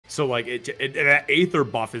So like that Aether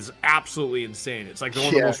buff is absolutely insane. It's like one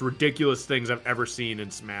of the most ridiculous things I've ever seen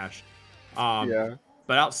in Smash. Yeah.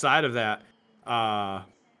 But outside of that, I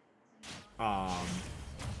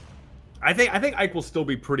think Ike will still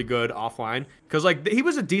be pretty good offline because like he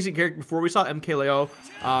was a decent character before. We saw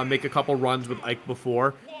MKLeo make a couple runs with Ike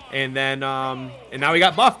before, and then and now he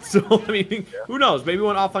got buffed. So I mean, who knows? Maybe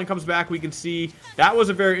when offline comes back, we can see. That was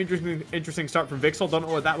a very interesting start from Vixel. Don't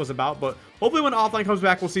know what that was about, but hopefully when offline comes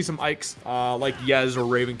back, we'll see some Ikes like Yez or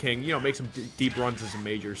Raven King. You know, make some deep runs in some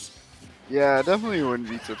majors. Yeah, I definitely wouldn't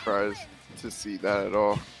be surprised to see that at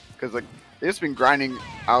all because like they've just been grinding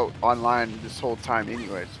out online this whole time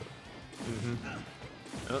anyway. So.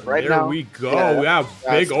 Right there now, we go. Yeah,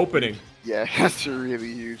 big opening. Yeah, that's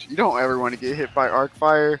really huge. You don't ever want to get hit by arc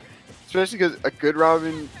fire, especially because a good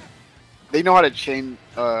Robin, they know how to chain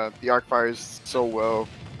the arc fires so well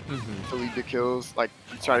to lead the kills. Like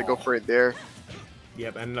you try to go for it there.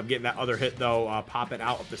 Yep, ended up getting that other hit though, popping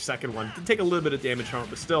out of the second one. Did take a little bit of damage from it,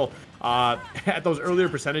 but still, at those earlier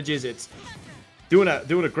percentages, it's doing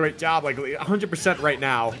a great job, like 100% right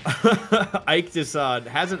now. Ike just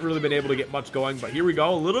hasn't really been able to get much going, but here we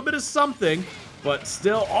go, a little bit of something, but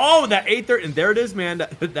still, oh, that Aether, and there it is, man.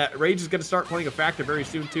 That Rage is going to start playing a factor very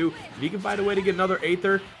soon too. If he can find a way to get another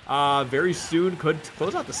Aether very soon, could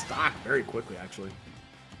close out the stock very quickly, actually.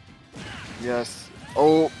 Yes.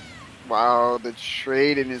 Oh, wow, the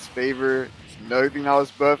trade in his favor. Another thing that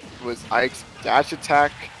was buffed was Ike's dash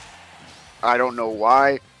attack. I don't know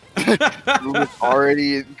why. He was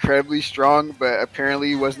already incredibly strong, but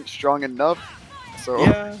apparently wasn't strong enough. So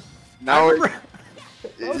yeah, now that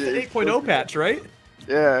was the 8.0 patch, right?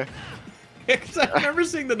 Yeah. Because I remember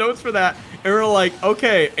seeing the notes for that, and we're like,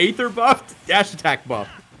 okay, Aether buffed, dash attack buff.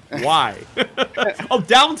 Why? Oh,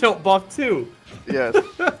 down tilt buff too. Yes.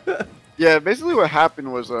 Yeah, basically what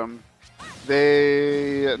happened was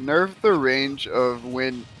they nerfed the range of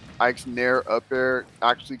when Ike's Nair up air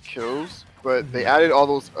actually kills. But they added all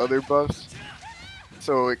those other buffs,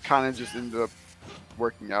 so it kind of just ended up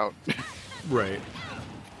working out. Right.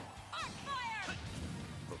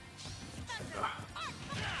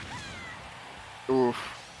 Oof.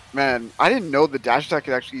 Man, I didn't know the dash attack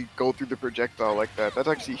could actually go through the projectile like that. That's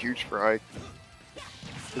actually huge for Ike.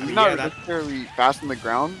 He's not necessarily fast on the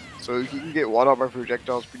ground, so he can get walled out by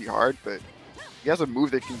projectiles pretty hard, but he has a move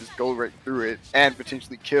that can just go right through it and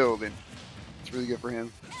potentially kill, then it's really good for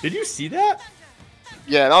him. Did you see that?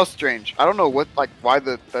 Yeah, that was strange. I don't know why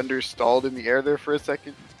the thunder stalled in the air there for a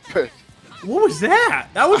second, but what was that?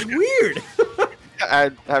 That was weird. I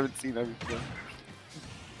haven't seen that before.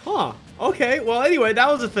 Huh. Okay. Well, anyway, that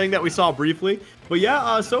was a thing that we saw briefly. But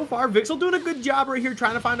yeah, so far, Vixel doing a good job right here,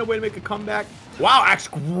 trying to find a way to make a comeback. Wow,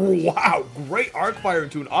 actually, wow, great arc fire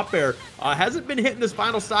into an up air. Hasn't been hitting this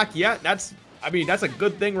final stock yet. I mean, that's a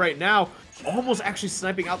good thing right now. Almost actually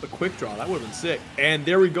sniping out the quick draw. That would have been sick. And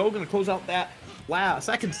there we go. Going to close out that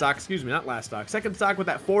second stock. Excuse me, not last stock. Second stock with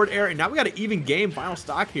that forward air. And now we got an even game final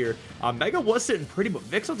stock here. Mega was sitting pretty, but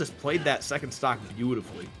Vixel just played that second stock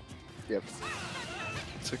beautifully. Yep.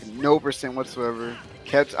 Took no percent whatsoever.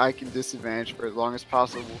 Kept Ike in disadvantage for as long as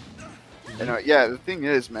possible. And yeah, the thing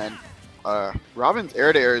is, man, Robin's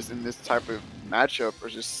air to airs in this type of matchup are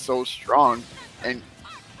just so strong. And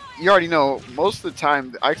you already know, most of the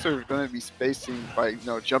time, the Ikes are going to be spacing by,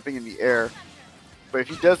 jumping in the air. But if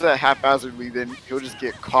he does that haphazardly, then he'll just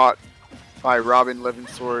get caught by Robin Levin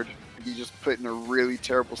Sword and be just put in a really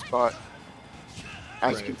terrible spot,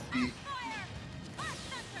 as you can see.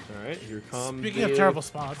 All right, here comes. Speaking of terrible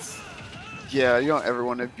spots. Yeah, you don't ever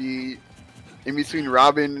want to be in between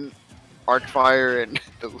Robin, Arcfire, and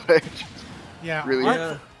the ledge. Yeah,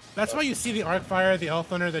 really. That's why you see the Arcfire, the L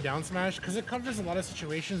Thunder, the down smash, because it covers a lot of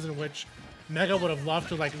situations in which Mega would have loved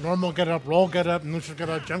to like normal get up, roll get up, neutral get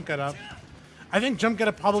up, jump get up. I think jump get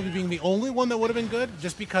up probably being the only one that would have been good,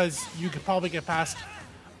 just because you could probably get past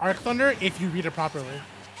Arc Thunder if you read it properly.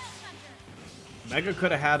 Mega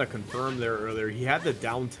could have had a confirm there earlier. He had the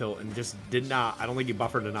down tilt and just did not. I don't think he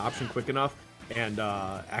buffered an option quick enough, and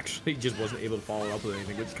actually just wasn't able to follow up with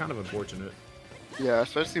anything. It's kind of unfortunate. Yeah,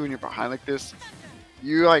 especially when you're behind like this.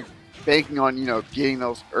 You're like banking on, getting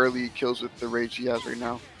those early kills with the rage he has right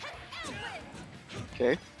now.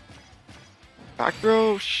 Okay. Back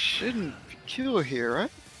throw shouldn't kill here, right?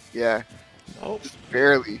 Yeah. Oh, just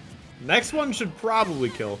barely. Next one should probably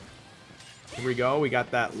kill. Here we go. We got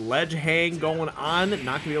that ledge hang going on. Not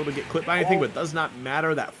going to be able to get clipped by anything, but it does not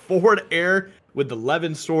matter. That forward air with the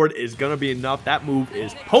Levin Sword is going to be enough. That move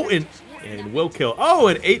is potent and will kill. Oh,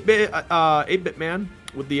 an 8-bit man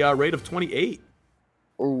with the rate of 28.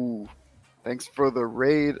 Oh, thanks for the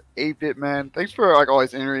raid, 8-bit man. Thanks for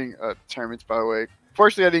always entering tournaments, by the way.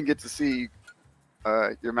 Unfortunately, I didn't get to see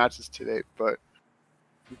your matches today, but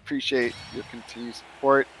appreciate your continued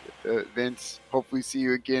support, Vince. Hopefully, see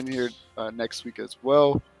you again here next week as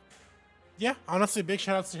well. Yeah, honestly, big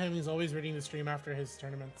shout outs to him. He's always reading the stream after his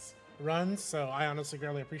tournaments runs, so I honestly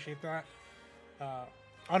greatly appreciate that.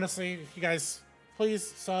 Honestly, if you guys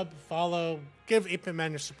please sub, follow, give 8-Bit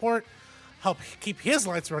Man your support, help keep his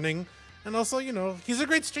lights running, and also, you know, he's a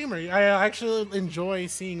great streamer. I actually enjoy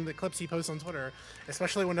seeing the clips he posts on Twitter,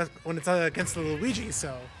 especially when it's against the Luigi.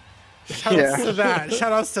 So, shout outs to that.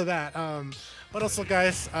 Shout outs to that. But also,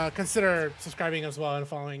 guys, consider subscribing as well and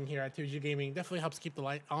following here at 2G Gaming. Definitely helps keep the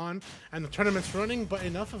light on and the tournament's running. But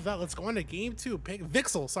enough of that. Let's go on to game 2.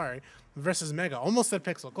 Vixel, sorry, versus Mega. Almost said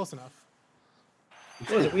Pixel. Close enough.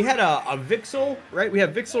 What was it? We had a Vixel, right? We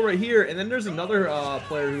have Vixel right here, and then there's another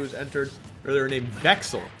player who was entered earlier named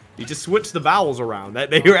Vexel. He just switched the vowels around.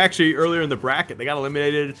 They were actually earlier in the bracket. They got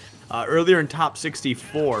eliminated earlier in top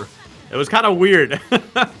 64. It was kind of weird.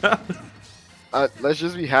 Let's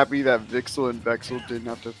just be happy that Vixel and Vexel didn't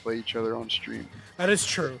have to play each other on stream. That is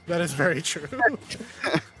true. That is very true.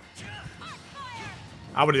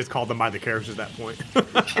 I would have just called them by the characters at that point.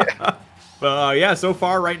 But yeah, so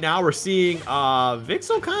far right now we're seeing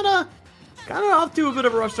Vixel kind of off to a bit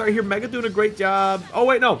of a rough start here. Mega doing a great job. Oh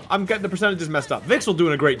wait, no, I'm getting the percentages messed up. Vixel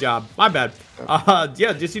doing a great job. My bad.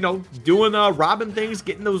 Yeah, just, you know, doing Robin things,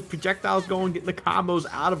 getting those projectiles going, getting the combos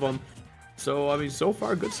out of them. So I mean, so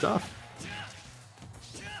far good stuff.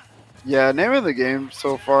 Yeah, name of the game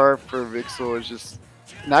so far for Vixel is just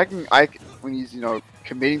when he's, you know,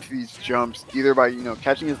 committing to these jumps, either by, you know,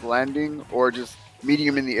 catching his landing or just meeting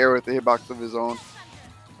him in the air with a hitbox of his own.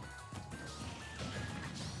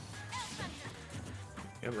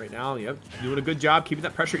 And right now, yep, doing a good job keeping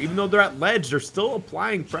that pressure. Even though they're at ledge, they're still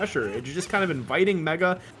applying pressure. You're just kind of inviting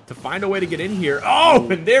Mega to find a way to get in here. Oh,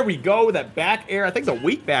 and there we go. That back air, I think the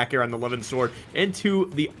weak back air on the Levin sword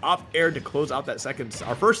into the up air to close out that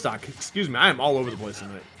our first stock. Excuse me, I am all over the place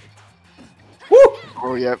tonight. Woo!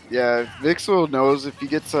 Oh, yep, yeah. Vixel knows if he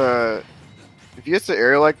gets an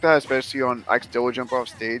area like that, especially on Ike's double jump off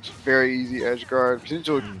stage, very easy edge guard,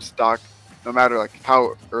 potential stock, no matter like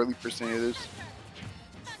how early percent it is.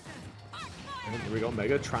 And here we go,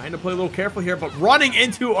 Mega trying to play a little careful here, but running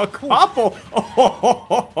into a couple.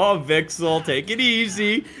 Oh, Vixel, take it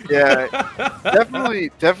easy. Yeah,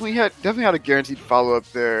 definitely had a guaranteed follow up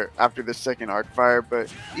there after the second arc fire, but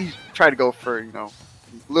he tried to go for, you know,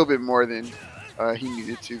 a little bit more than he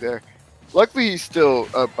needed to there. Luckily, he's still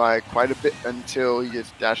up by quite a bit until he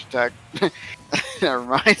gets dash attack. Never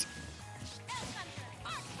mind.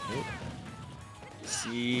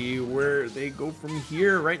 See where they go from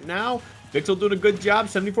here right now. Vixel doing a good job,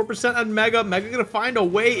 74% on Mega. Mega gonna find a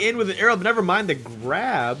way in with an arrow, but never mind the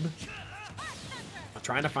grab.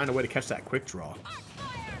 Trying to find a way to catch that quick draw.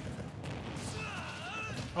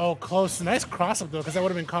 Oh, close. Nice cross up though, because that would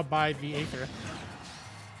have been caught by the Aether.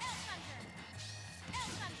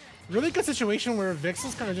 Really good situation where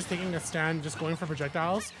Vixel's kind of just taking a stand, just going for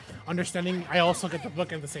projectiles. Understanding I also get the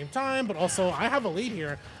book at the same time, but also I have a lead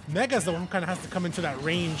here. Mega's the one who kind of has to come into that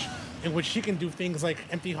range in which she can do things like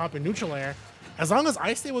empty hop and neutral air. As long as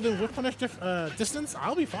I stay within whip punish distance,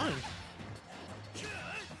 I'll be fine.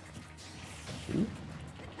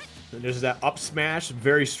 And there's that up smash,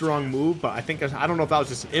 very strong move, but I think I don't know if that was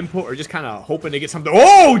just input or just kind of hoping to get something.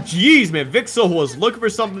 Oh, jeez, man, Vixel was looking for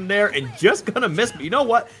something there and just gonna miss. But you know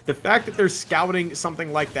what? The fact that they're scouting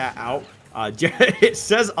something like that out, it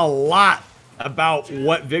says a lot about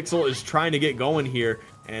what Vixel is trying to get going here.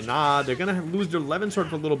 And they're gonna lose their Levin sword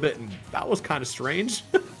for a little bit, and that was kind of strange.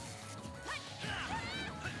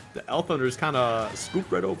 The Elf Thunder is kind of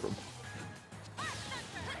scooped right over him.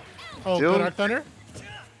 Oh, good Arc Thunder?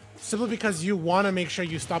 Simply because you want to make sure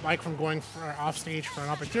you stop Ike from going off stage for an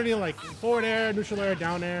opportunity like forward air, neutral air,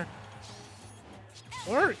 down air.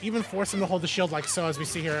 Or even force him to hold the shield like so, as we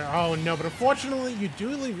see here. Oh no, but unfortunately you do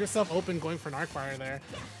leave yourself open going for an arc fire there.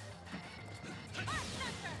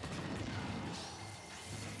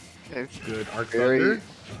 Okay. Good arc thunder.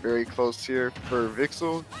 Very close here for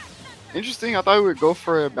Vixel. Interesting, I thought we would go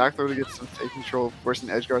for a back throw to get some safe control, force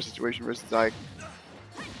an edge guard situation versus Ike.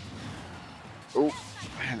 Oh.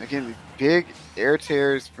 Man, again, the big air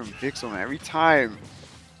tears from Vixel, man. Every time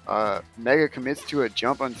Mega commits to a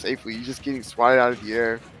jump unsafely, he's just getting swatted out of the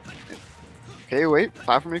air. Okay, wait,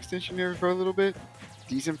 platform extension here for a little bit.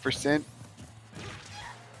 Decent percent.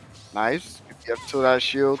 Nice. Get up to that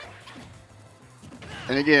shield.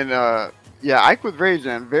 And again, yeah, Ike with Rage,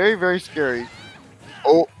 man. Very, very scary.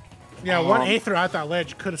 Oh. Yeah, one Aether at that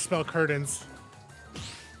ledge could have spelled curtains.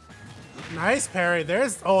 Nice parry.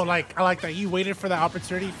 There's, oh, like, I like that. You waited for that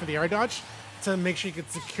opportunity for the air dodge. to make sure you can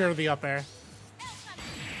secure the up air.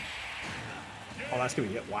 Oh, that's gonna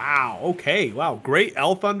be it. Wow. Okay. Wow. Great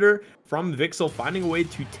L Thunder from Vixel, finding a way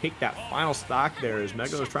to take that final stock there as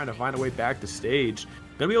Mega was trying to find a way back to stage.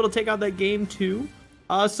 Gonna be able to take out that game too.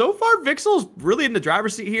 So far, Vixel's really in the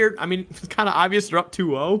driver's seat here. I mean, it's kind of obvious they're up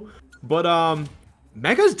 2-0, but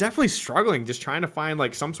Mega's definitely struggling, just trying to find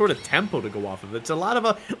like some sort of tempo to go off of. It's a lot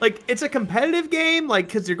of it's a competitive game, like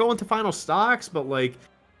because you're going to final stocks, but like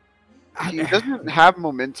he doesn't have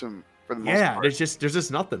momentum for the most part. there's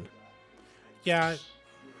just nothing. Yeah,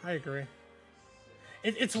 I agree.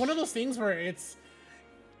 It's one of those things where it's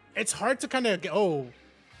hard to kind of get. Oh,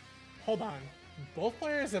 hold on. Both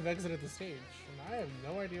players have exited the stage, and I have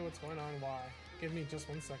no idea what's going on. Why? Give me just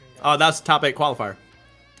 1 second, guys. Oh, that's top 8 qualifier.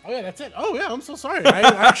 Oh yeah, that's it. Oh yeah, I'm so sorry. I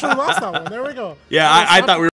actually lost that one. There we go. Yeah, I thought we were